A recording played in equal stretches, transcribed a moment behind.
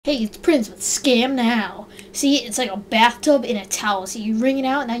Hey, it's Prince with ScamWow. See, it's like a bathtub in a towel. So you wring it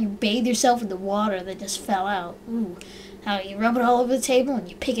out, now you bathe yourself in the water that just fell out. Ooh. Now you rub it all over the table and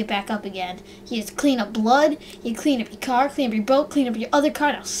you pick it back up again. You just clean up blood, you clean up your car, clean up your boat, clean up your other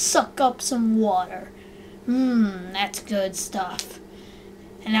car. Now suck up some water. That's good stuff.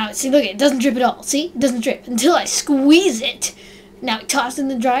 And now, see, look, it doesn't drip at all. See, it doesn't drip until I squeeze it. Now toss it in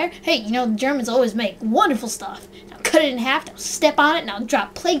the dryer. Hey, you know, the Germans always make wonderful stuff. Now cut it in half, now step on it, now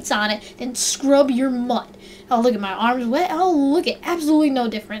drop plates on it, then scrub your mud. Oh, look at my arms wet. Oh, look at absolutely no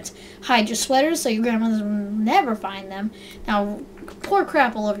difference. Hide your sweaters so your grandmothers will never find them. Now pour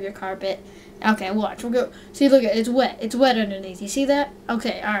crap all over your carpet. Okay, watch. We'll go. See, look at it. It's wet. It's wet underneath. You see that?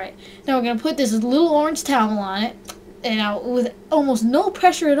 Okay, all right. Now we're gonna put this little orange towel on it, and now with almost no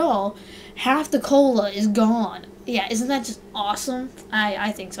pressure at all, half the cola is gone. Yeah, isn't that just awesome?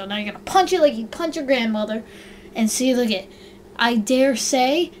 I think so. Now you're going to punch it like you punch your grandmother. And see, look at, I dare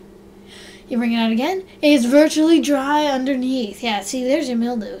say, you bring it out again, it's virtually dry underneath. Yeah, see, there's your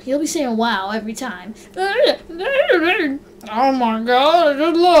mildew. You'll be saying wow every time. Oh my god, I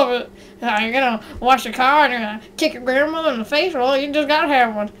just love it. You're going to wash your car and you're going to kick your grandmother in the face. Well, you just got to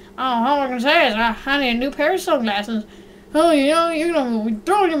have one. Oh, all I can say is I need a new pair of sunglasses. Oh, you're going to be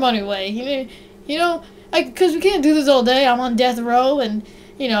throwing your money away. You know, because we can't do this all day. I'm on death row, and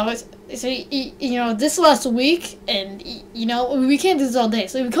this last week, and we can't do this all day.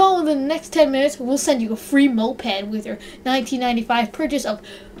 So if you call within the next 10 minutes, we'll send you a free moped with your 1995 purchase of 8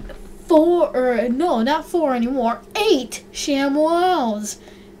 ScamWows.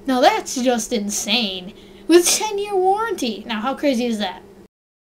 Now that's just insane with 10-year warranty. Now how crazy is that?